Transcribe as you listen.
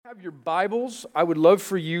Have your Bibles, I would love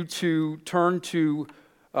for you to turn to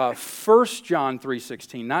 1 John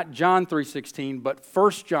 3:16, not John 3:16, but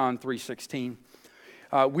 1 John 3:16.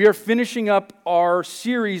 We are finishing up our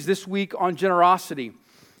series this week on generosity.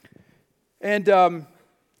 And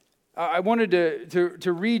I wanted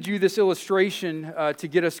to read you this illustration to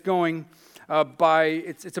get us going.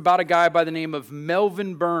 It's about a guy by the name of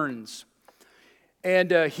Melvin Burns.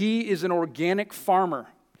 And he is an organic farmer.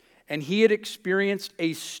 And he had experienced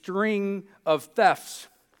a string of thefts.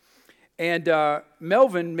 And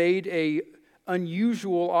Melvin made an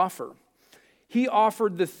unusual offer. He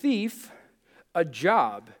offered the thief a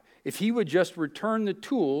job if he would just return the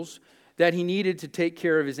tools that he needed to take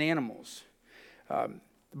care of his animals.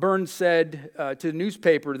 Burns said to the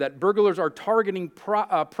newspaper that burglars are targeting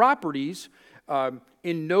properties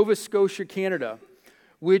in Nova Scotia, Canada,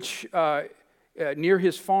 which near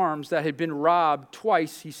his farms that had been robbed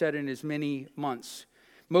twice, he said, in as many months.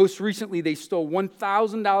 Most recently, they stole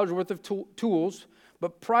 $1,000 worth of tools,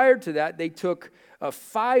 but prior to that, they took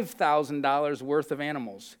 $5,000 worth of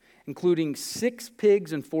animals, including 6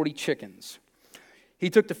 pigs and 40 chickens. He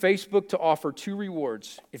took to Facebook to offer 2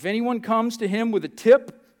 rewards. If anyone comes to him with a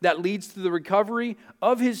tip that leads to the recovery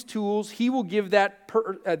of his tools, he will give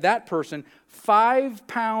that person 5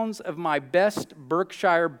 pounds of my best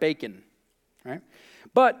Berkshire bacon. Right?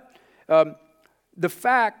 But the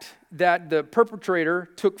fact that the perpetrator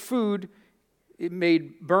took food, it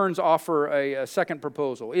made Burns offer a second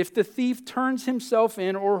proposal. If the thief turns himself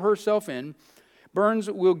in or herself in, Burns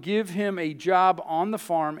will give him a job on the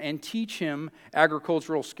farm and teach him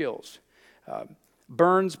agricultural skills.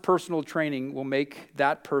 Burns' personal training will make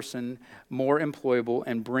that person more employable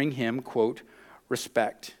and bring him, quote,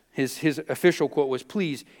 respect. His official quote was,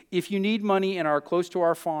 "Please, if you need money and are close to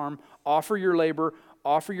our farm, offer your labor,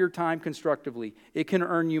 offer your time constructively. It can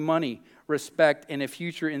earn you money, respect, and a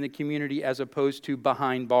future in the community as opposed to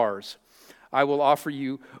behind bars. I will offer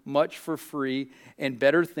you much for free and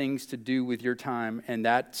better things to do with your time, and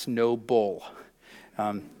that's no bull."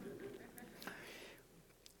 I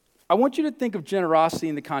want you to think of generosity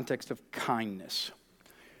in the context of kindness.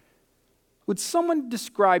 Would someone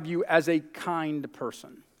describe you as a kind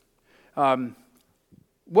person?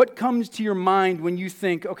 What comes to your mind when you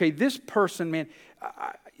think, okay, this person, man,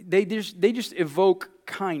 they just evoke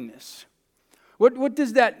kindness? What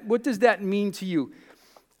does that mean to you?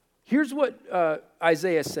 Here's what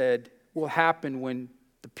Isaiah said will happen when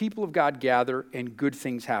the people of God gather and good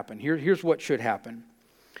things happen. Here's what should happen.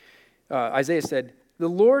 Isaiah said, "The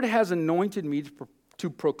Lord has anointed me to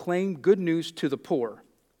proclaim good news to the poor.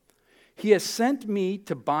 He has sent me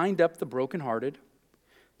to bind up the brokenhearted,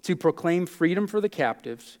 to proclaim freedom for the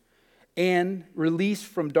captives, and release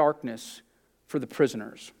from darkness for the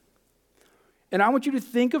prisoners." And I want you to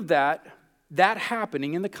think of that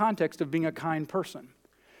happening in the context of being a kind person.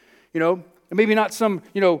 You know, maybe not some,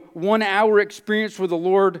 1 hour experience where the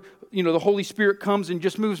Lord, the Holy Spirit comes and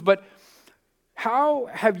just moves, but how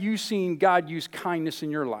have you seen God use kindness in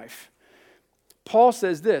your life? Paul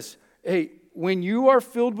says this, hey, when you are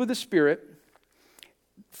filled with the Spirit,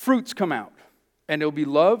 fruits come out. And it'll be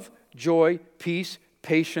love, joy, peace,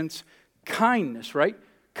 patience, kindness, right?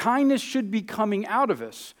 Kindness should be coming out of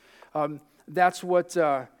us. That's what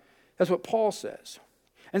Paul says.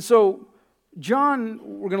 And so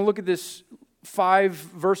John, we're going to look at this 5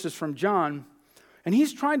 verses from John, and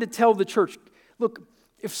he's trying to tell the church, look,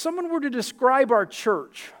 if someone were to describe our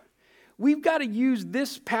church, we've got to use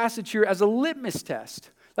this passage here as a litmus test.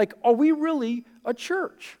 Like, are we really a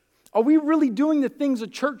church? Are we really doing the things a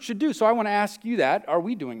church should do? So I want to ask you that. Are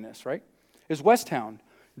we doing this, right? Is Westtown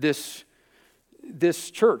this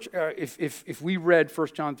church? If we read 1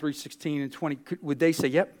 John 3:16 and 20, would they say,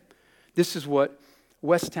 yep, this is what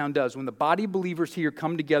Westtown does. When the body of believers here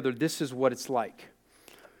come together, this is what it's like.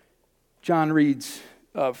 John reads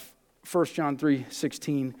of 1 John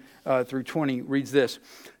 3:16 through 20, reads this.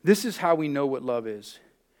 "This is how we know what love is.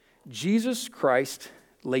 Jesus Christ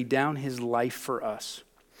laid down his life for us.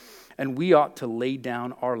 And we ought to lay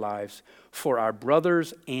down our lives for our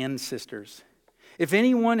brothers and sisters. If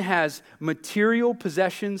anyone has material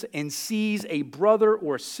possessions and sees a brother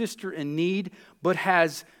or sister in need, but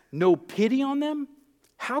has no pity on them,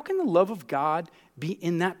 how can the love of God be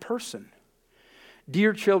in that person?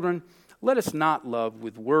 Dear children, let us not love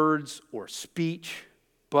with words or speech,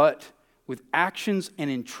 but with actions and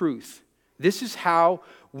in truth. This is how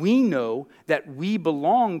we know that we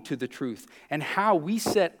belong to the truth and how we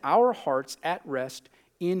set our hearts at rest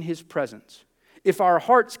in his presence. If our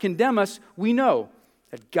hearts condemn us, we know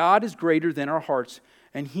that God is greater than our hearts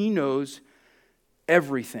and he knows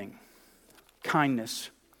everything." Kindness.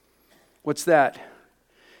 What's that?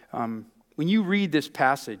 When you read this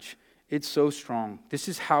passage, it's so strong. This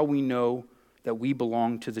is how we know that we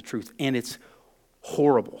belong to the truth. And it's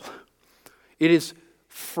horrible. It is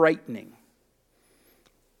frightening.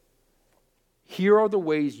 Here are the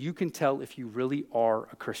ways you can tell if you really are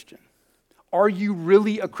a Christian. Are you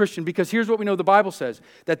really a Christian? Because here's what we know the Bible says,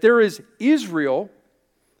 that there is Israel,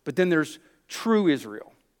 but then there's true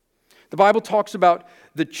Israel. The Bible talks about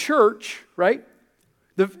the church, right?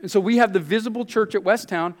 So we have the visible church at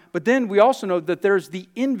Westtown, but then we also know that there's the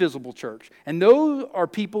invisible church. And those are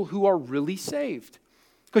people who are really saved.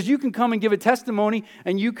 Because you can come and give a testimony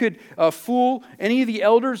and you could fool any of the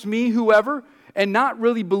elders, me, whoever, and not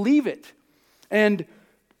really believe it. And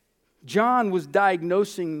John was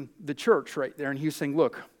diagnosing the church right there, and he was saying,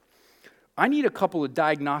 look, I need a couple of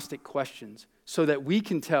diagnostic questions so that we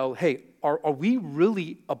can tell, hey, are we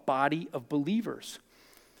really a body of believers?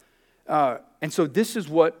 And so this is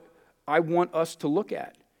what I want us to look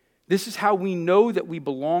at. This is how we know that we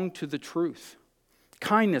belong to the truth.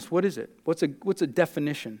 Kindness, what is it? What's a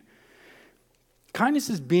definition? Kindness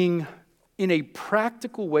is being, in a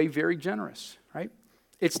practical way, very generous, right?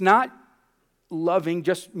 It's not loving,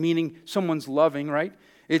 just meaning someone's loving, right?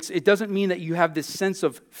 It doesn't mean that you have this sense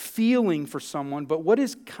of feeling for someone, but what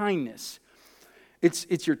is kindness?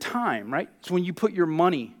 It's your time, right? It's when you put your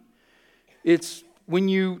money. It's when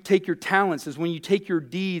you take your talents. It's when you take your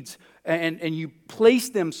deeds and you place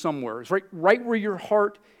them somewhere. It's right where your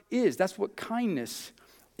heart is. That's what kindness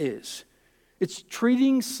is. It's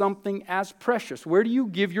treating something as precious. Where do you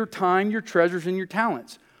give your time, your treasures, and your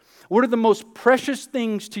talents? What are the most precious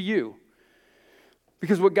things to you?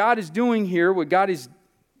 Because what God is doing here, what God is,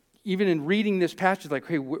 even in reading this passage, like,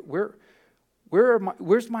 hey,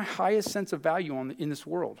 where's my highest sense of value in this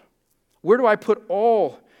world? Where do I put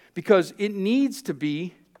all? Because it needs to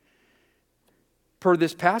be, per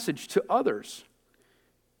this passage, to others.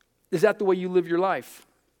 Is that the way you live your life?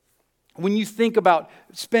 When you think about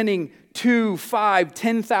spending $2,000,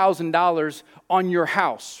 $5,000, $10,000 on your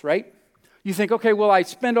house, right? You think, okay, well, I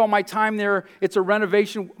spend all my time there. It's a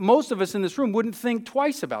renovation. Most of us in this room wouldn't think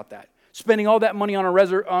twice about that. Spending all that money on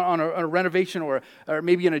a renovation or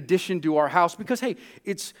maybe an addition to our house because, hey,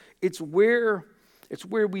 it's where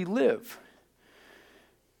we live.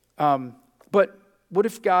 But what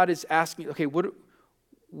if God is asking, okay,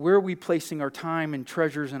 where are we placing our time and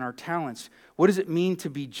treasures and our talents? What does it mean to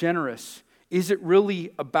be generous? Is it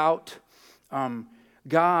really about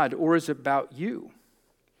God or is it about you?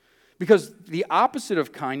 Because the opposite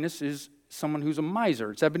of kindness is someone who's a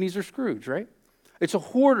miser. It's Ebenezer Scrooge, right? It's a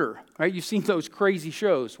hoarder, right? You've seen those crazy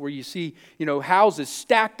shows where you see, houses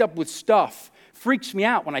stacked up with stuff. Freaks me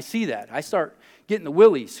out when I see that. I start getting the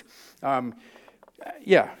willies.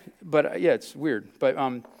 It's weird.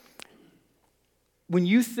 But when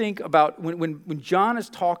you think about, when John is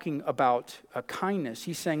talking about kindness,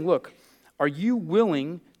 he's saying, look, are you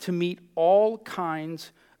willing to meet all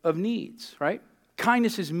kinds of needs, right?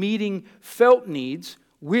 Kindness is meeting felt needs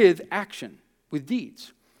with action, with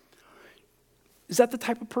deeds. Is that the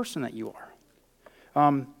type of person that you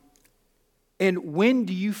are? And when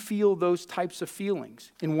do you feel those types of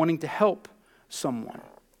feelings in wanting to help someone?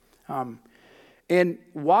 And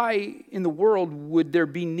why in the world would there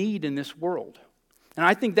be need in this world? And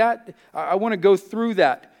I think that, I want to go through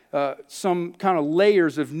that, some kind of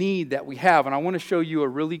layers of need that we have. And I want to show you a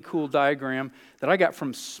really cool diagram that I got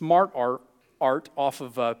from Smart Art off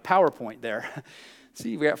of PowerPoint there.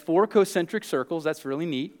 See, we got 4 concentric circles. That's really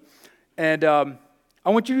neat. And I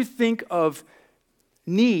want you to think of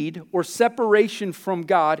need or separation from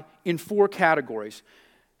God in 4 categories.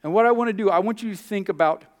 And what I want to do, I want you to think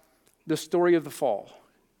about the story of the fall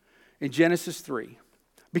in Genesis 3.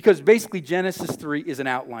 Because basically Genesis 3 is an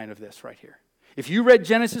outline of this right here. If you read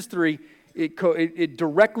Genesis 3, it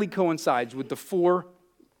directly coincides with the 4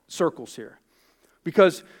 circles here.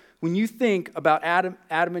 Because when you think about Adam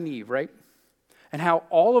and Eve, right? And how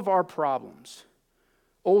all of our problems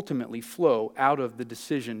ultimately flow out of the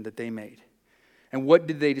decision that they made. And what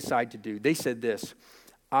did they decide to do? They said this,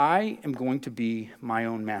 I am going to be my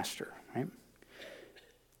own master, right?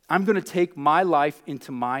 I'm going to take my life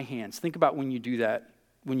into my hands. Think about when you do that,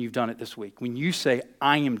 when you've done it this week. When you say,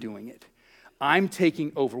 I am doing it. I'm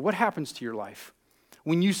taking over. What happens to your life?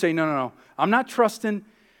 When you say, no, I'm not trusting,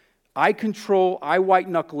 I control, I white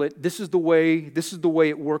knuckle it, this is the way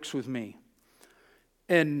it works with me.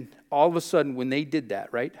 And all of a sudden, when they did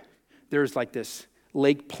that, right, there's like this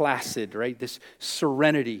Lake Placid, right, this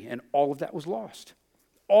serenity, and all of that was lost.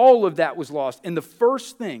 All of that was lost. And the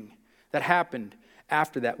first thing that happened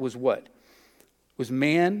after that was what? Was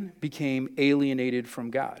man became alienated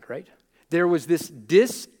from God, right? There was this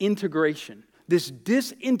disintegration. this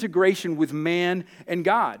disintegration with man and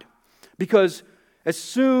God. Because as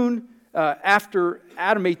soon after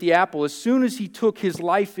Adam ate the apple, as soon as he took his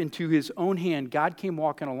life into his own hand, God came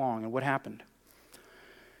walking along, and what happened?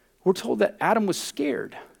 We're told that Adam was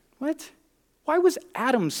scared. What? Why was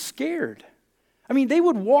Adam scared? I mean, they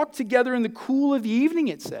would walk together in the cool of the evening,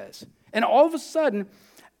 it says. And all of a sudden,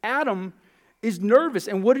 Adam is nervous.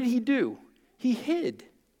 And what did he do? He hid.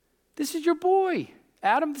 This is your boy,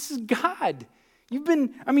 Adam. This is God.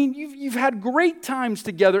 You've had great times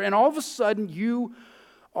together, and all of a sudden you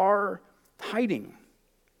are hiding.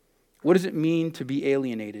 What does it mean to be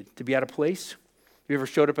alienated? To be out of place? You ever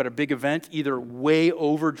showed up at a big event, either way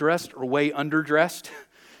overdressed or way underdressed?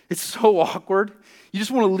 It's so awkward. You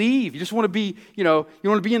just want to leave. You just want to be, you want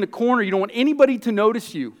to be in the corner. You don't want anybody to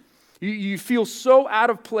notice you. You feel so out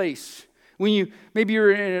of place. Maybe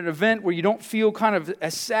you're in an event where you don't feel kind of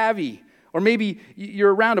as savvy, or maybe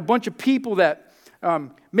you're around a bunch of people that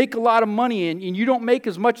make a lot of money and you don't make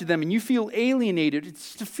as much of them and you feel alienated.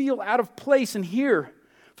 It's to feel out of place. And here,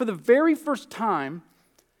 for the very first time,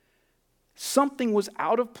 something was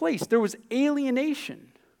out of place. There was alienation.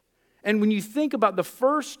 And when you think about the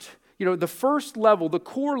first level, the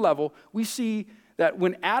core level, we see that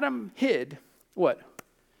when Adam hid, what?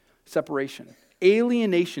 Separation.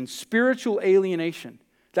 Alienation, spiritual alienation.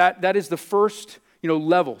 That is the first,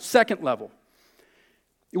 level. Second level.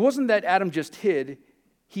 It wasn't that Adam just hid.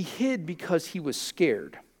 He hid because he was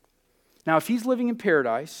scared. Now, if he's living in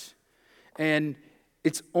paradise, and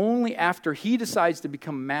it's only after he decides to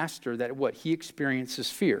become master that he experiences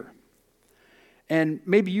fear. And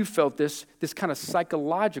maybe you felt this kind of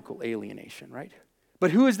psychological alienation, right?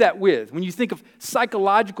 But who is that with? When you think of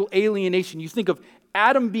psychological alienation, you think of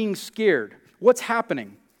Adam being scared. What's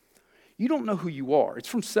happening? You don't know who you are. It's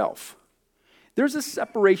from self. There's a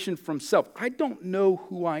separation from self. I don't know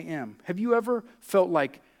who I am. Have you ever felt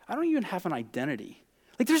like, I don't even have an identity?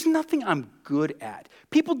 Like there's nothing I'm good at.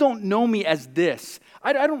 People don't know me as this.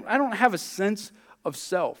 I don't have a sense of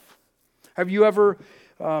self. Have you ever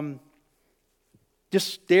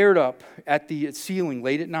just stared up at the ceiling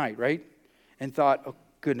late at night, right? And thought, oh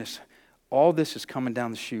goodness, all this is coming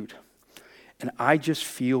down the chute. And I just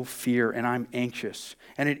feel fear and I'm anxious.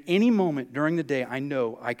 And at any moment during the day, I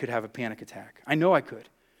know I could have a panic attack. I know I could.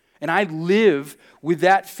 And I live with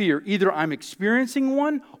that fear. Either I'm experiencing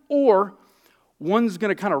one or one's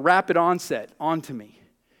going to kind of rapid onset onto me.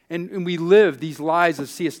 And we live these lives,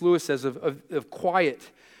 as C.S. Lewis says, of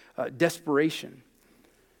quiet desperation.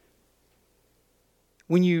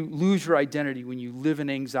 When you lose your identity, when you live in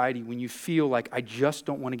anxiety, when you feel like I just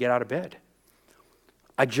don't want to get out of bed.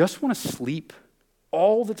 I just want to sleep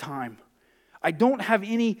all the time. I don't have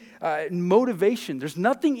any motivation. There's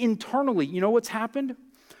nothing internally. You know what's happened?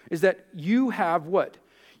 Is that you have what?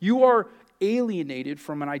 You are alienated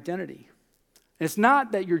from an identity. And it's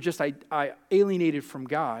not that you're just alienated from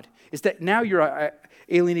God. It's that now you're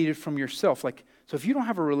alienated from yourself. So if you don't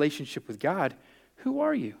have a relationship with God, who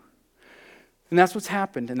are you? And that's what's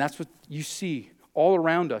happened, and that's what you see all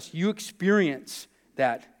around us. You experience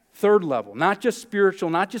that third level, not just spiritual,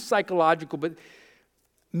 not just psychological, but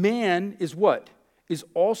man is what? Is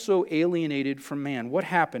also alienated from man. What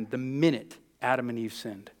happened the minute Adam and Eve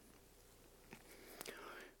sinned?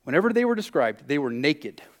 Whenever they were described, they were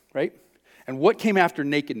naked, right? And what came after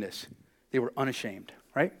nakedness? They were unashamed,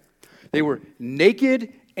 right? They were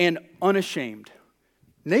naked and unashamed.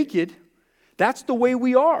 Naked, that's the way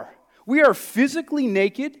we are. We are physically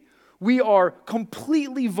naked. We are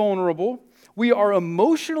completely vulnerable. We are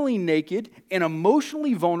emotionally naked and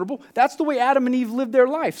emotionally vulnerable. That's the way Adam and Eve lived their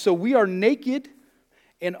life. So we are naked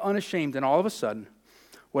and unashamed. And all of a sudden,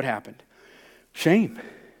 what happened? Shame.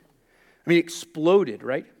 It exploded,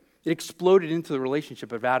 right? It exploded into the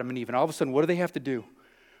relationship of Adam and Eve. And all of a sudden, what do they have to do?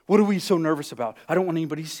 What are we so nervous about? I don't want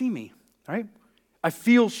anybody to see me, right? I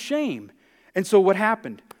feel shame. And so what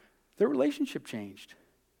happened? Their relationship changed.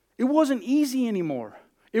 It wasn't easy anymore.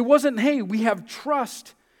 It wasn't, hey, we have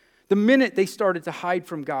trust. The minute they started to hide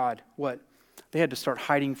from God, what? They had to start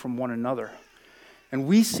hiding from one another. And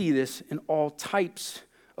we see this in all types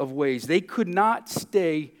of ways. They could not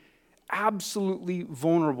stay absolutely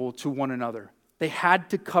vulnerable to one another. They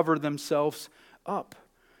had to cover themselves up.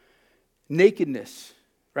 Nakedness,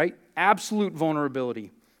 right? Absolute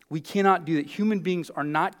vulnerability. We cannot do that. Human beings are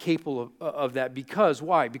not capable of that because,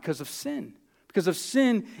 why? Because of sin. Because of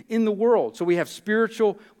sin in the world. So we have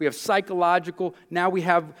spiritual, we have psychological, now we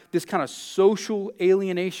have this kind of social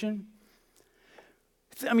alienation.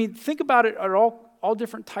 Think about it at all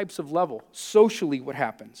different types of level. Socially, what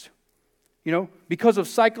happens? Because of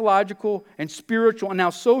psychological and spiritual and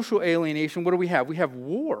now social alienation, what do we have? We have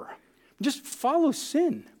war. Just follow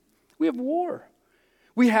sin. We have war.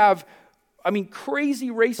 We have, crazy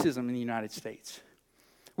racism in the United States.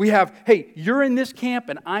 We have, hey, you're in this camp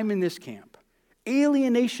and I'm in this camp.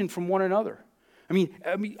 Alienation from one another.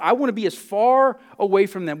 I want to be as far away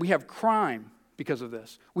from them. We have crime because of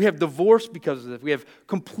this. We have divorce because of this. We have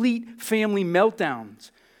complete family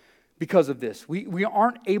meltdowns because of this. We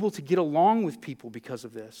aren't able to get along with people because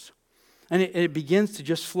of this. And it begins to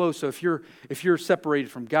just flow. So if you're separated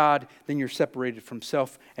from God, then you're separated from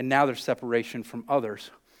self, and now there's separation from others.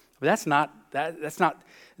 But that's not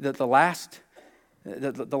the last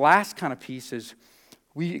kind of piece is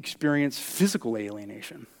we experience physical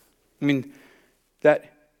alienation.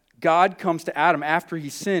 That God comes to Adam after he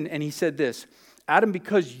sinned, and he said this, Adam,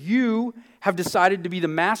 because you have decided to be the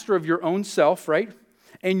master of your own self, right?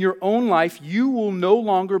 And your own life, you will no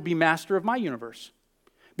longer be master of my universe.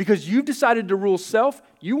 Because you've decided to rule self,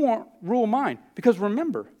 you won't rule mine. Because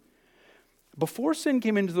remember, before sin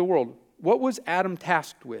came into the world, what was Adam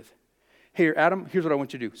tasked with? Hey, Adam, here's what I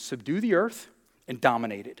want you to do. Subdue the earth and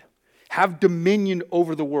dominate it. Have dominion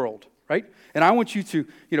over the world, right? And I want you to,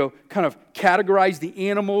 kind of categorize the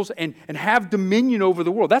animals and have dominion over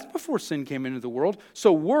the world. That's before sin came into the world.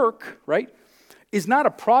 So work, right, is not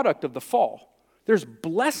a product of the fall. There's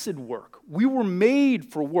blessed work. We were made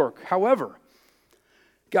for work. However,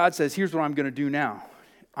 God says, here's what I'm going to do now.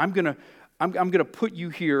 I'm going to put you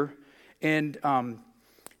here, and I'm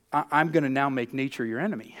going to now make nature your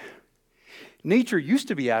enemy. Nature used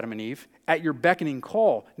to be Adam and Eve at your beckoning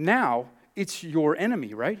call. Now it's your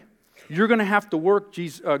enemy, right? You're going to have to work,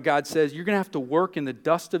 God says, you're going to have to work in the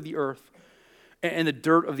dust of the earth and the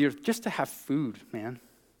dirt of the earth just to have food, man.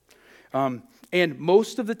 And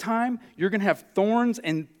most of the time, you're going to have thorns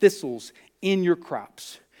and thistles in your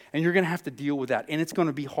crops. And you're going to have to deal with that. And it's going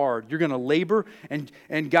to be hard. You're going to labor. And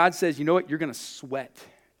God says, you know what? You're going to sweat.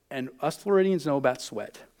 And us Floridians know about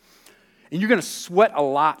sweat. And you're going to sweat a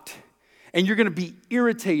lot. And you're going to be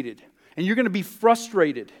irritated. And you're going to be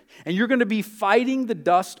frustrated. And you're going to be fighting the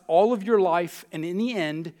dust all of your life. And in the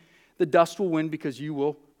end, the dust will win because you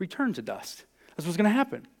will return to dust. That's what's going to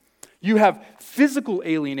happen. You have physical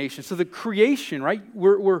alienation. So the creation, right?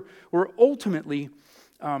 We're ultimately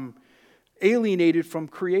alienated from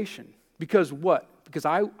creation. Because what? Because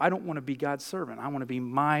I don't want to be God's servant. I want to be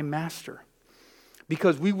my master.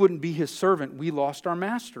 Because we wouldn't be his servant, we lost our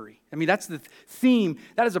mastery. That's the theme.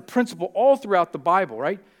 That is a principle all throughout the Bible,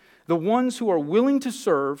 right? The ones who are willing to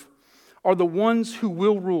serve are the ones who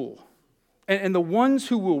will rule. And the ones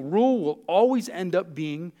who will rule will always end up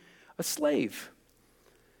being a slave.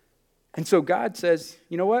 And so God says,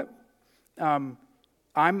 you know what? I'm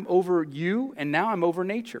over you, and now I'm over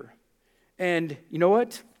nature. And you know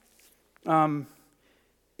what?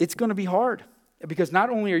 It's going to be hard. Because not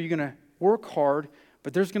only are you going to work hard,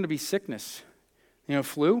 but there's going to be sickness.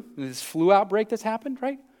 Flu, this flu outbreak that's happened,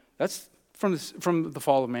 right? That's from the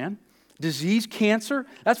fall of man. Disease, cancer,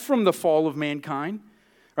 that's from the fall of mankind,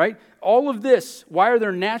 right? All of this, why are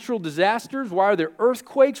there natural disasters? Why are there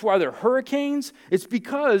earthquakes? Why are there hurricanes? It's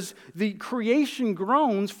because the creation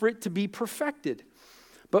groans for it to be perfected.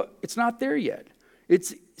 But it's not there yet.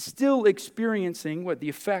 It's still experiencing the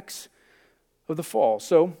effects of the fall.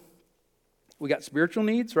 So we got spiritual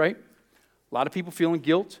needs, right? A lot of people feeling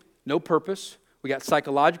guilt, no purpose. We got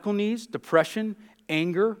psychological needs, depression,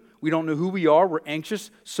 anger. We don't know who we are. We're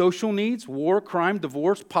anxious. Social needs, war, crime,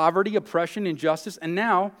 divorce, poverty, oppression, injustice. And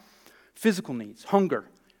now, physical needs, hunger,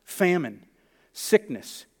 famine,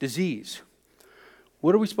 sickness, disease.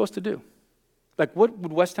 What are we supposed to do? What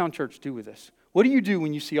would Westtown Church do with this? What do you do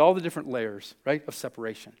when you see all the different layers, right, of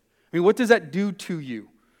separation? What does that do to you?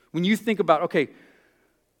 When you think about, okay,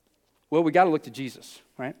 well, we got to look to Jesus,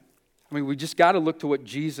 right? We just got to look to what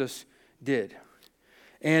Jesus did.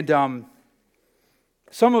 And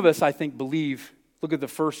some of us, I think, believe, look at the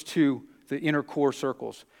first two, the inner core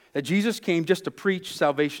circles, that Jesus came just to preach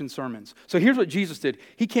salvation sermons. So here's what Jesus did.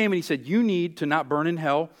 He came and he said, you need to not burn in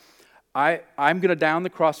hell. I'm going to die on the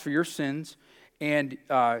cross for your sins. And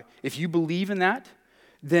if you believe in that,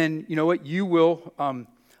 then you know what? You will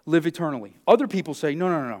live eternally. Other people say,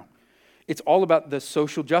 no. It's all about the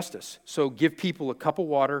social justice. So give people a cup of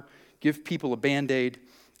water, give people a Band-Aid,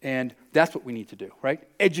 and that's what we need to do, right?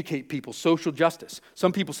 Educate people, social justice.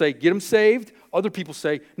 Some people say, get them saved. Other people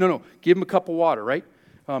say, no, give them a cup of water, right?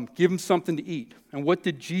 Give them something to eat. And what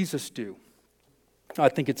did Jesus do? I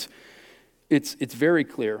think it's very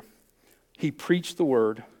clear. He preached the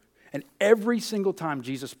word, and every single time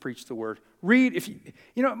Jesus preached the word, read, if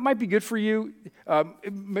it might be good for you,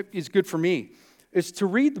 it's good for me, is to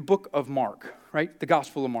read the book of Mark, right? The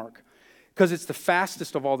Gospel of Mark, because it's the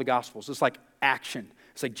fastest of all the Gospels. It's like action.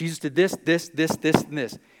 It's like Jesus did this, this, this, this, and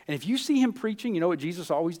this. And if you see him preaching, you know what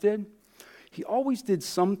Jesus always did? He always did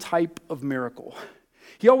some type of miracle.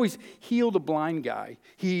 He always healed a blind guy.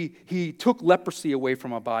 He took leprosy away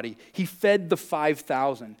from a body. He fed the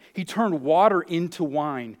 5,000. He turned water into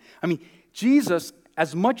wine. I mean, Jesus,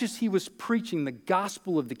 as much as he was preaching the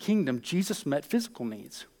gospel of the kingdom, Jesus met physical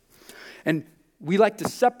needs. And we like to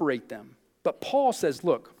separate them. But Paul says,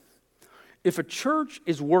 look, if a church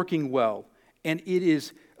is working well and it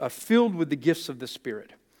is filled with the gifts of the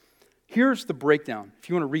Spirit, here's the breakdown. If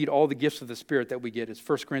you want to read all the gifts of the Spirit that we get, it's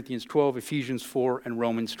 1 Corinthians 12, Ephesians 4, and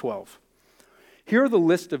Romans 12. Here are the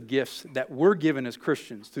list of gifts that we're given as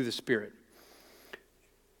Christians through the Spirit.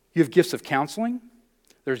 You have gifts of counseling.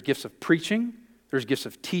 There's gifts of preaching. There's gifts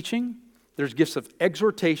of teaching. There's gifts of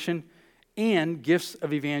exhortation and gifts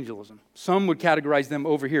of evangelism. Some would categorize them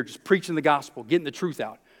over here, just preaching the gospel, getting the truth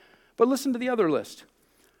out. But listen to the other list.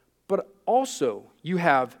 But also, you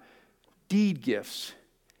have deed gifts,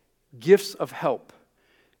 gifts of help,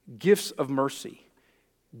 gifts of mercy,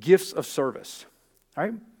 gifts of service. All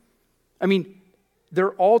right? I mean,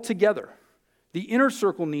 they're all together. The inner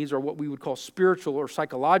circle needs are what we would call spiritual or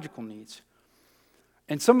psychological needs.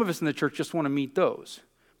 And some of us in the church just want to meet those.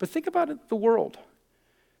 But think about it, the world.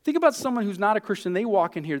 Think about someone who's not a Christian. They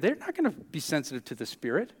walk in here. They're not going to be sensitive to the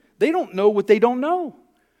Spirit. They don't know what they don't know.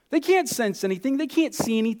 They can't sense anything. They can't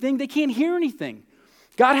see anything. They can't hear anything.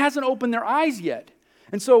 God hasn't opened their eyes yet.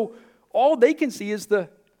 And so all they can see is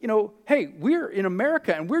hey, we're in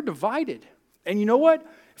America and we're divided. And you know what?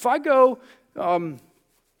 If I go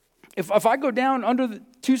if I go down under the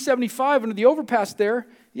 275, under the overpass there,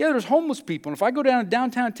 yeah, there's homeless people. And if I go down to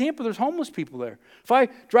downtown Tampa, there's homeless people there. If I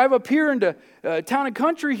drive up here into Town and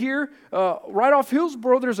Country here, right off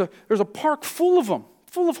Hillsboro, there's a park full of them,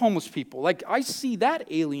 full of homeless people. Like, I see that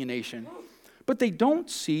alienation. But they don't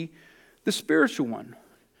see the spiritual one.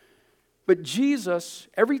 But Jesus,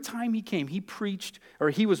 every time he came, he preached,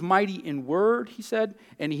 or he was mighty in word, he said,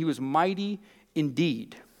 and he was mighty in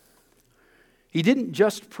deed. He didn't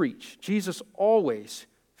just preach. Jesus always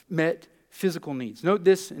met physical needs. Note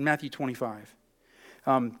this in Matthew 25.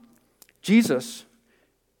 Jesus,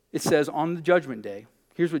 it says on the judgment day,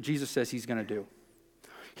 here's what Jesus says he's going to do.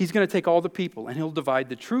 He's going to take all the people and he'll divide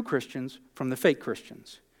the true Christians from the fake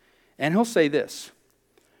Christians. And he'll say this,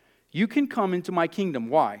 you can come into my kingdom.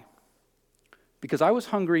 Why? Because I was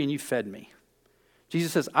hungry and you fed me.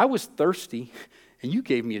 Jesus says, I was thirsty and you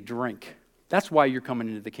gave me a drink. That's why you're coming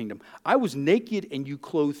into the kingdom. I was naked and you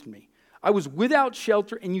clothed me. I was without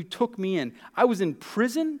shelter and you took me in. I was in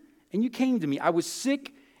prison and you came to me. I was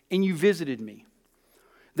sick and you visited me.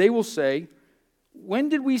 They will say, when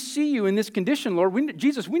did we see you in this condition, Lord?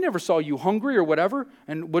 Jesus, we never saw you hungry or whatever.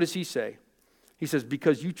 And what does he say? He says,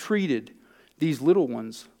 because you treated these little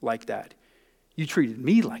ones like that. You treated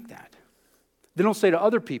me like that. They don't say to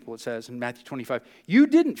other people, it says in Matthew 25, you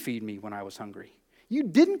didn't feed me when I was hungry. You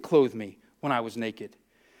didn't clothe me when I was naked.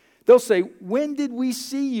 They'll say, when did we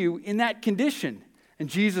see you in that condition? And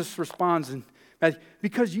Jesus responds,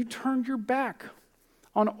 because you turned your back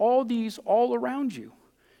on all these all around you.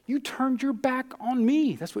 You turned your back on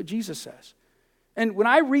me. That's what Jesus says. And when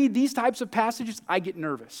I read these types of passages, I get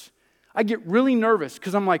nervous. I get really nervous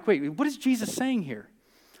because I'm like, wait, what is Jesus saying here?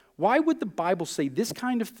 Why would the Bible say this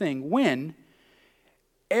kind of thing when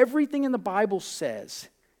everything in the Bible says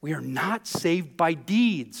we are not saved by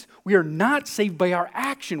deeds. We are not saved by our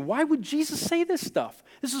action. Why would Jesus say this stuff?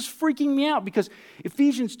 This is freaking me out because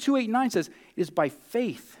Ephesians 2:8-9 says, it is by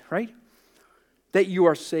faith, right, that you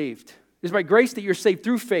are saved. It is by grace that you're saved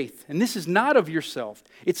through faith. And this is not of yourself.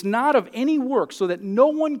 It's not of any work so that no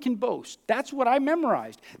one can boast. That's what I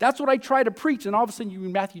memorized. That's what I try to preach. And all of a sudden you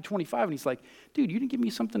read Matthew 25 and he's like, dude, you didn't give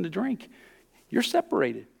me something to drink. You're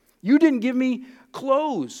separated. You didn't give me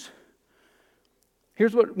clothes.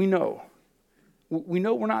 Here's what we know. We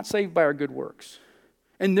know we're not saved by our good works.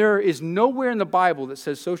 And there is nowhere in the Bible that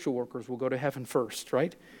says social workers will go to heaven first,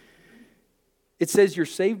 right? It says you're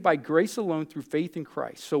saved by grace alone through faith in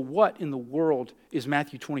Christ. So what in the world is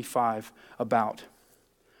Matthew 25 about?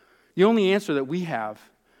 The only answer that we have,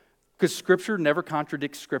 because Scripture never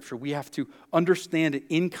contradicts Scripture, we have to understand it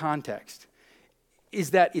in context,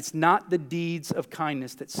 is that it's not the deeds of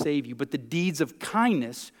kindness that save you, but the deeds of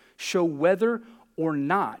kindness show whether or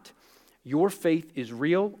not your faith is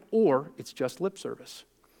real or it's just lip service.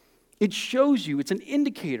 It shows you, it's an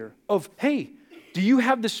indicator of, hey, do you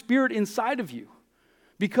have the Spirit inside of you?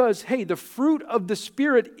 Because, hey, the fruit of the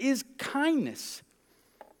Spirit is kindness.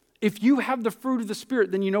 If you have the fruit of the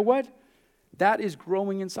Spirit, then you know what? That is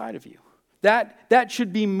growing inside of you. That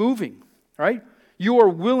should be moving, right? You are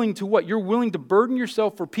willing to what? You're willing to burden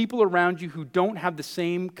yourself for people around you who don't have the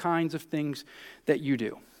same kinds of things that you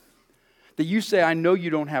do. That you say, I know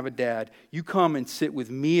you don't have a dad. You come and sit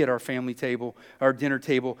with me at our family table, our dinner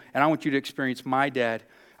table, and I want you to experience my dad.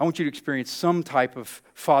 I want you to experience some type of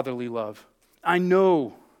fatherly love. I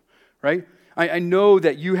know, right? I know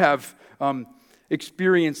that you have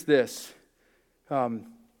experienced this.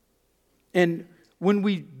 And when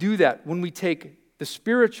we do that, when we take the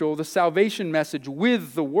spiritual, the salvation message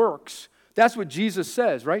with the works, that's what Jesus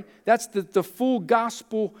says, right? That's the full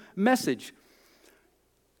gospel message.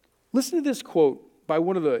 Listen to this quote by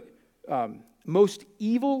one of the most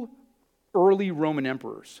evil early Roman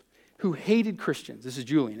emperors who hated Christians. This is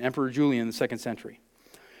Julian, Emperor Julian in the 2nd century.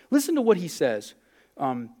 Listen to what he says,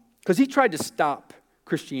 because he tried to stop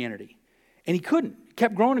Christianity, and he couldn't. It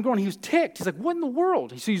kept growing and growing. He was ticked. He's like, what in the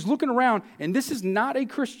world? So he's looking around, and this is not a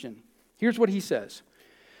Christian. Here's what he says.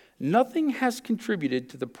 Nothing has contributed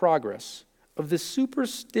to the progress of the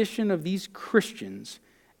superstition of these Christians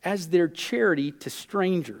as their charity to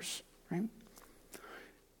strangers. Right?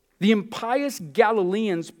 The impious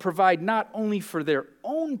Galileans provide not only for their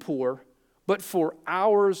own poor, but for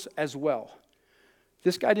ours as well.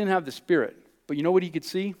 This guy didn't have the Spirit, but you know what he could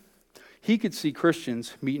see? He could see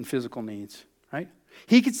Christians meeting physical needs, right?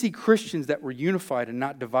 He could see Christians that were unified and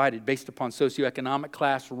not divided based upon socioeconomic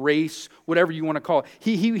class, race, whatever you want to call it.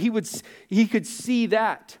 He could see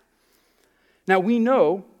that. Now we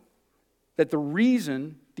know that the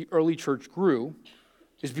reason the early church grew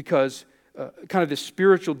is because kind of the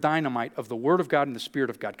spiritual dynamite of the Word of God and the Spirit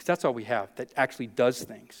of God, because that's all we have that actually does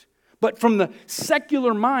things. But from the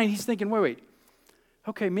secular mind, he's thinking, wait,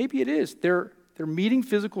 okay, maybe it is. They're meeting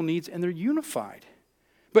physical needs and they're unified.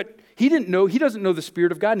 But he doesn't know the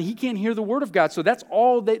Spirit of God, and he can't hear the Word of God, so that's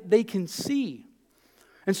all that they can see.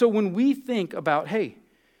 And so when we think about, hey,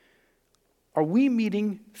 are we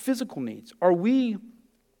meeting physical needs? Are we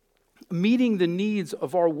meeting the needs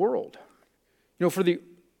of our world? You know, for the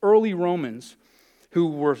early Romans who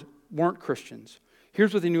weren't Christians,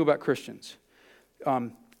 here's what they knew about Christians.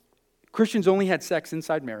 Christians only had sex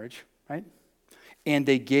inside marriage, right? And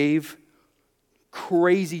they gave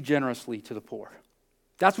crazy generously to the poor.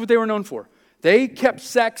 That's what they were known for. They kept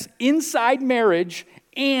sex inside marriage,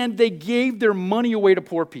 and they gave their money away to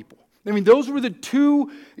poor people. I mean, those were the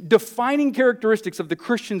two defining characteristics of the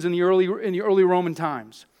Christians in the early Roman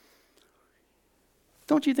times.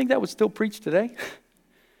 Don't you think that would still preach today?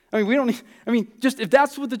 Just if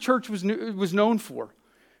that's what the church was known for.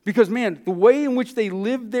 Because, man, the way in which they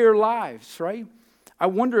lived their lives, right? I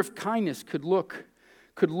wonder if kindness could look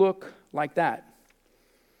like that.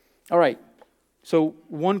 All right. So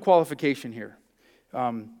one qualification here.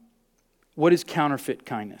 What is counterfeit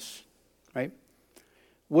kindness, right?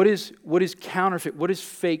 What is counterfeit? What is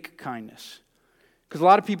fake kindness? Because a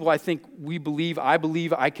lot of people, I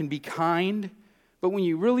believe I can be kind, but when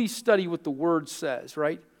you really study what the Word says,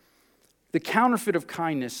 right? The counterfeit of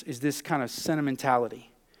kindness is this kind of sentimentality.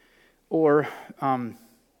 Or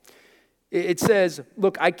it says,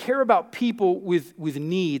 look, I care about people with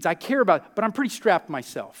needs. I care about, but I'm pretty strapped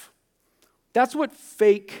myself. That's what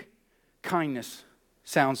fake kindness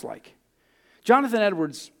sounds like. Jonathan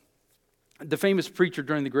Edwards, the famous preacher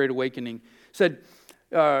during the Great Awakening, said,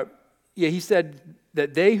 he said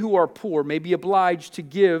that they who are poor may be obliged to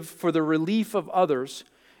give for the relief of others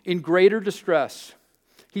in greater distress.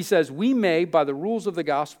 He says, we may, by the rules of the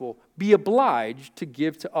gospel, be obliged to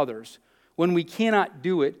give to others when we cannot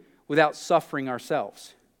do it without suffering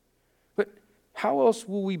ourselves. But how else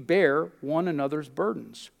will we bear one another's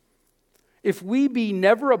burdens? If we be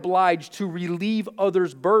never obliged to relieve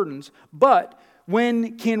others' burdens, but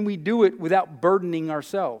when can we do it without burdening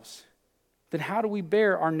ourselves? Then how do we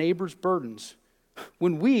bear our neighbor's burdens?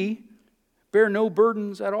 When we bear no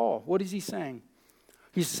burdens at all. What is he saying?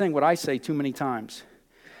 He's saying what I say too many times.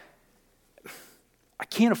 I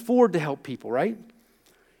can't afford to help people, right?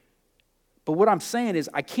 But what I'm saying is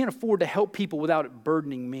I can't afford to help people without it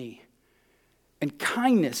burdening me. And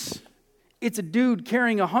kindness, it's a dude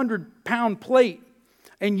carrying a 100-pound plate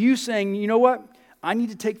and you saying, you know what? I need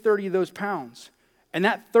to take 30 of those pounds. And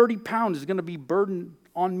that 30 pounds is going to be burdened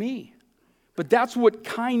on me. But that's what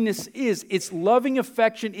kindness is. It's loving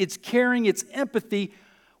affection, it's caring, it's empathy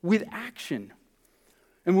with action.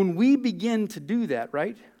 And when we begin to do that,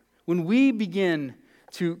 right? When we begin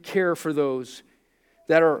to care for those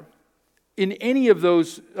that are in any of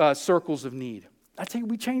those circles of need, I think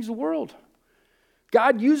we change the world.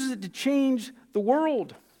 God uses it to change the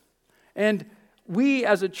world. And we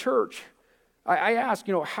as a church, I ask,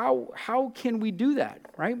 how can we do that,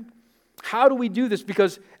 right? How do we do this?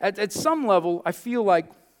 Because at some level, I feel like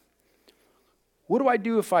What do I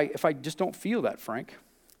do if I just don't feel that, Frank?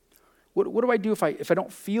 What do I do if I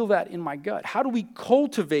don't feel that in my gut? How do we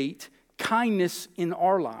cultivate kindness in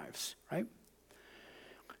our lives, right?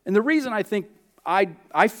 And the reason I think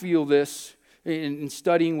I feel this in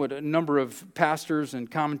studying what a number of pastors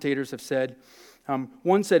and commentators have said,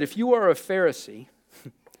 one said, if you are a Pharisee,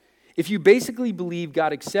 if you basically believe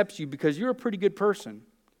God accepts you because you're a pretty good person,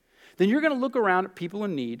 then you're going to look around at people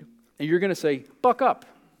in need and you're going to say, buck up.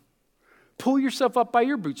 Pull yourself up by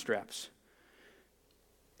your bootstraps.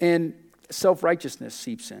 And self-righteousness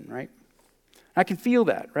seeps in, right? I can feel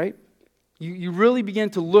that, right? You really begin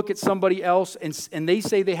to look at somebody else and they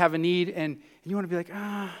say they have a need and you want to be like,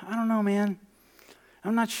 I don't know, man.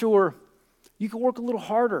 I'm not sure. You can work a little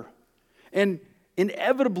harder. And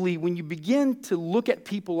inevitably, when you begin to look at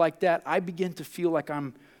people like that, I begin to feel like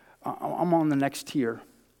I'm on the next tier.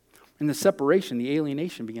 And the separation, the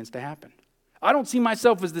alienation begins to happen. I don't see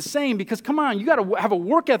myself as the same because, come on, you got to have a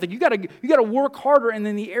work ethic. You got to work harder, and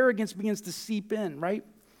then the arrogance begins to seep in, right?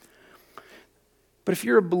 But if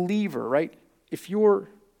you're a believer, right? If you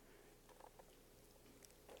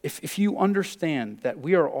understand that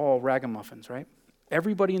we are all ragamuffins, right?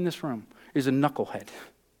 Everybody in this room is a knucklehead.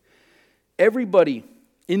 Everybody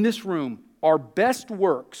in this room, our best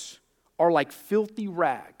works are like filthy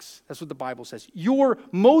rags. That's what the Bible says. Your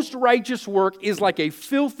most righteous work is like a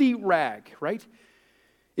filthy rag, right?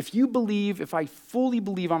 If I fully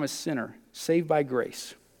believe I'm a sinner, saved by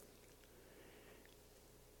grace,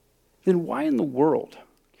 then why in the world,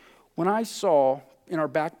 when I saw in our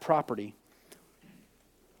back property,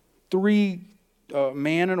 3, a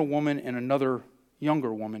man and a woman and another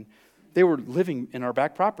younger woman, they were living in our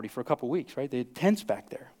back property for a couple weeks, right? They had tents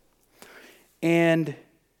back there. And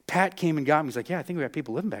Pat came and got me. He's like, yeah, I think we have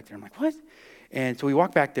people living back there. I'm like, what? And so we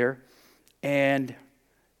walked back there, and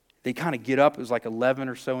they kind of get up. It was like 11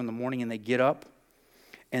 or so in the morning, and they get up,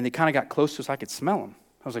 and they kind of got close to us. I could smell them.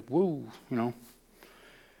 I was like, whoa,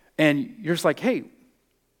 And you're just like, hey,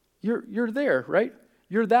 you're there, right?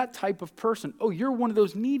 You're that type of person. Oh, you're one of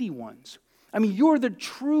those needy ones. I mean, you're the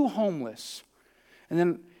true homeless. And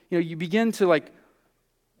then, you begin to like,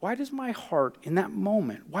 why does my heart in that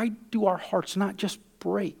moment, why do our hearts not just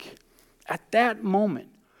break at that moment?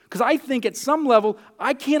 Because I think at some level,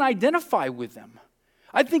 I can't identify with them.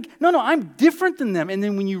 I think, no, I'm different than them. And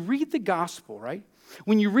then when you read the gospel, right?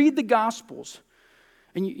 When you read the gospels,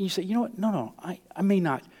 and you say, you know what? No, I may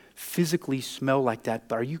not physically smell like that,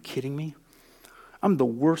 but are you kidding me? I'm the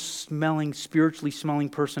worst smelling, spiritually smelling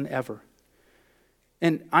person ever.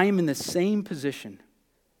 And I am in the same position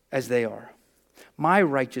as they are. My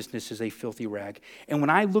righteousness is a filthy rag. And when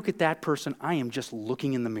I look at that person, I am just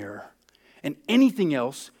looking in the mirror. And anything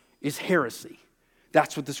else is heresy.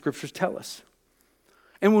 That's what the scriptures tell us.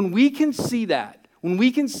 And when we can see that, when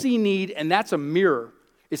we can see need, and that's a mirror,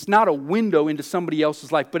 it's not a window into somebody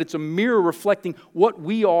else's life, but it's a mirror reflecting what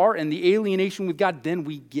we are and the alienation with God, then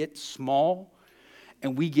we get small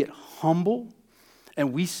and we get humble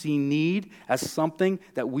and we see need as something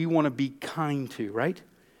that we want to be kind to, right?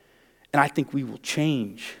 And I think we will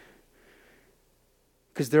change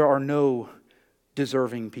because there are no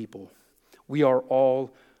deserving people. We are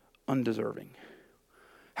all undeserving.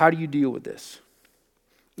 How do you deal with this?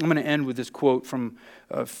 I'm going to end with this quote from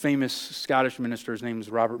a famous Scottish minister. His name is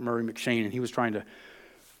Robert Murray McCheyne, and he was trying to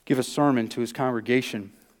give a sermon to his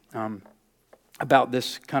congregation about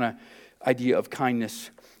this kind of idea of kindness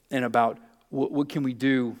and about what can we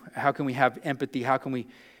do? How can we have empathy? How can we...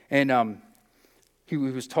 And he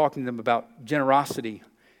was talking to them about generosity.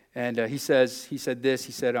 And he said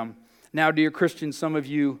this, now, dear Christians, some of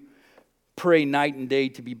you pray night and day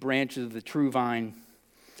to be branches of the true vine.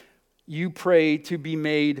 You pray to be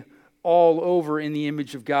made all over in the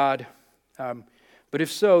image of God. But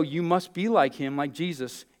if so, you must be like him, like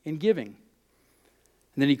Jesus, in giving. And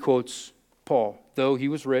then he quotes Paul, though he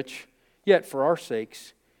was rich, yet for our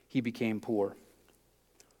sakes he became poor.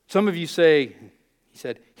 Some of you say, he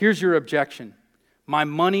said, here's your objection. My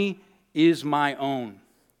money is my own.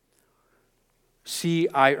 See,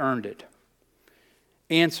 I earned it.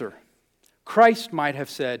 Answer. Christ might have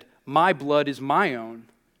said, my blood is my own.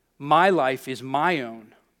 My life is my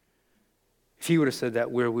own. If he would have said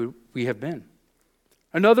that, where would we have been?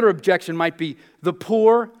 Another objection might be the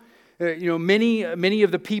poor. Many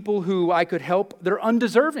of the people who I could help, they're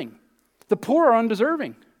undeserving. The poor are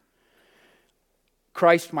undeserving.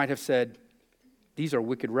 Christ might have said, these are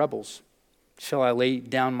wicked rebels. Shall I lay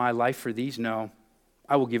down my life for these? No,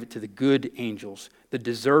 I will give it to the good angels, the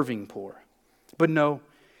deserving poor. But no,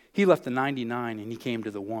 he left the 99 and he came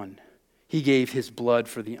to the one. He gave his blood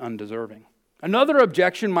for the undeserving. Another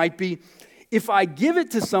objection might be, if I give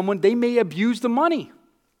it to someone, they may abuse the money.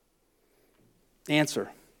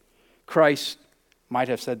 Answer: Christ might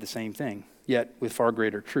have said the same thing, yet with far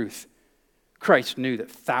greater truth. Christ knew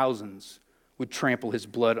that thousands would trample his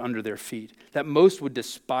blood under their feet, that most would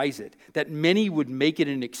despise it, that many would make it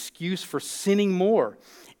an excuse for sinning more,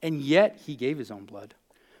 and yet he gave his own blood.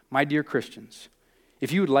 My dear Christians,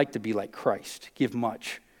 if you would like to be like Christ, give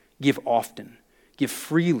much, give often, give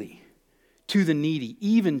freely to the needy,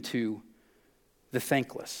 even to the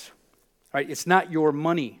thankless. All right? It's not your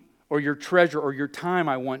money or your treasure or your time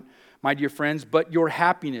I want, my dear friends, but your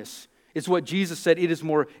happiness. It's what Jesus said. Is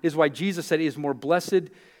why Jesus said it is more blessed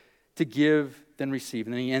to give than receive.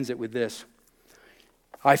 And then he ends it with this: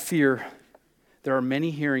 I fear there are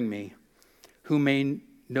many hearing me who may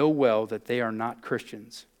know well that they are not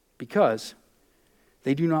Christians because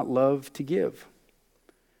they do not love to give.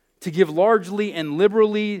 To give largely and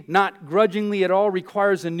liberally, not grudgingly at all,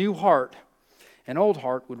 requires a new heart. An old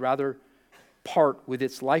heart would rather part with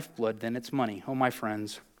its lifeblood than its money. Oh, my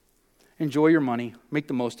friends, enjoy your money. Make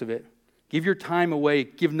the most of it. Give your time away.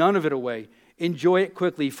 Give none of it away. Enjoy it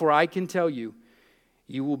quickly, for I can tell you,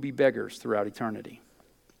 you will be beggars throughout eternity.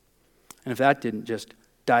 And if that didn't just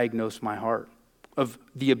diagnose my heart of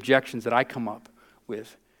the objections that I come up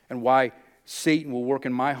with and why Satan will work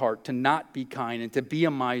in my heart to not be kind and to be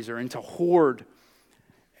a miser and to hoard,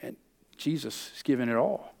 and Jesus is giving it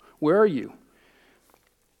all. Where are you?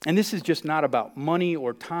 And this is just not about money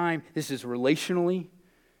or time. This is relationally.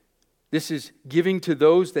 This is giving to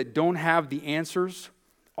those that don't have the answers.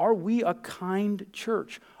 Are we a kind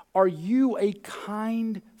church? Are you a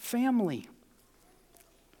kind family?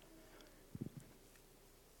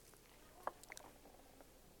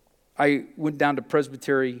 I went down to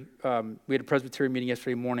Presbytery. We had a Presbytery meeting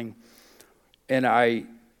yesterday morning, and I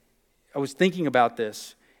was thinking about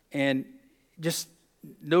this and just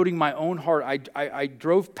noting my own heart. I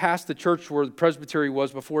drove past the church where the Presbytery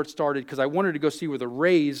was before it started because I wanted to go see where the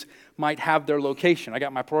Rays might have their location. I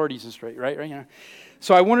got my priorities straight, right? You know?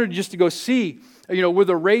 So I wanted just to go see, where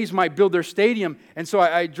the Rays might build their stadium. And so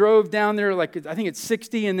I drove down there, like I think it's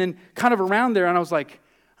 60, and then kind of around there, and I was like,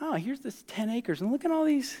 oh, here's this 10 acres, and look at all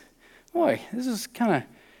these. Boy, this is kind of,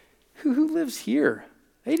 who lives here?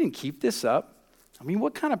 They didn't keep this up. I mean,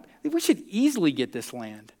 we should easily get this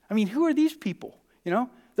land. I mean, who are these people?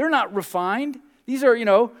 They're not refined. These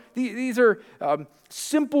are, these are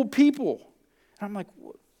simple people. And I'm like,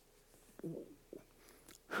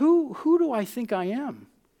 who do I think I am?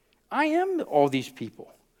 I am all these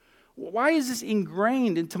people. Why is this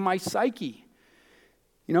ingrained into my psyche?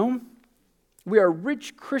 We are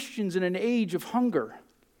rich Christians in an age of hunger.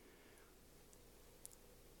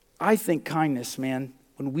 I think kindness, man,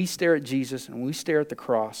 when we stare at Jesus and when we stare at the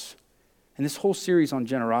cross, and this whole series on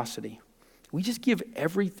generosity, we just give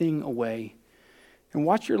everything away and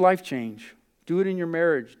watch your life change. Do it in your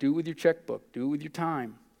marriage. Do it with your checkbook. Do it with your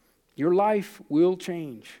time. Your life will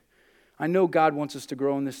change. I know God wants us to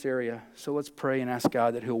grow in this area, so let's pray and ask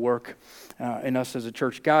God that he'll work in us as a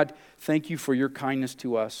church. God, thank you for your kindness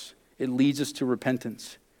to us. It leads us to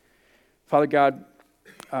repentance. Father God,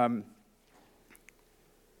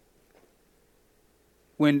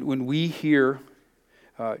 when we hear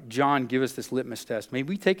John give us this litmus test, may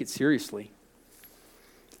we take it seriously.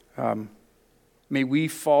 May we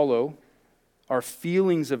follow our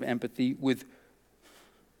feelings of empathy with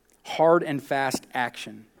hard and fast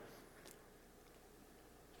action.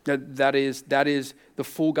 That is the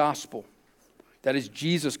full gospel. That is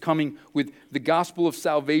Jesus coming with the gospel of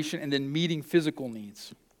salvation and then meeting physical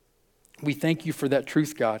needs. We thank you for that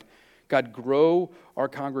truth, God. God, grow our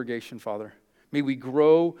congregation, Father. May we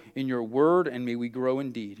grow in your word and may we grow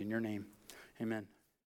in deed. In your name, amen.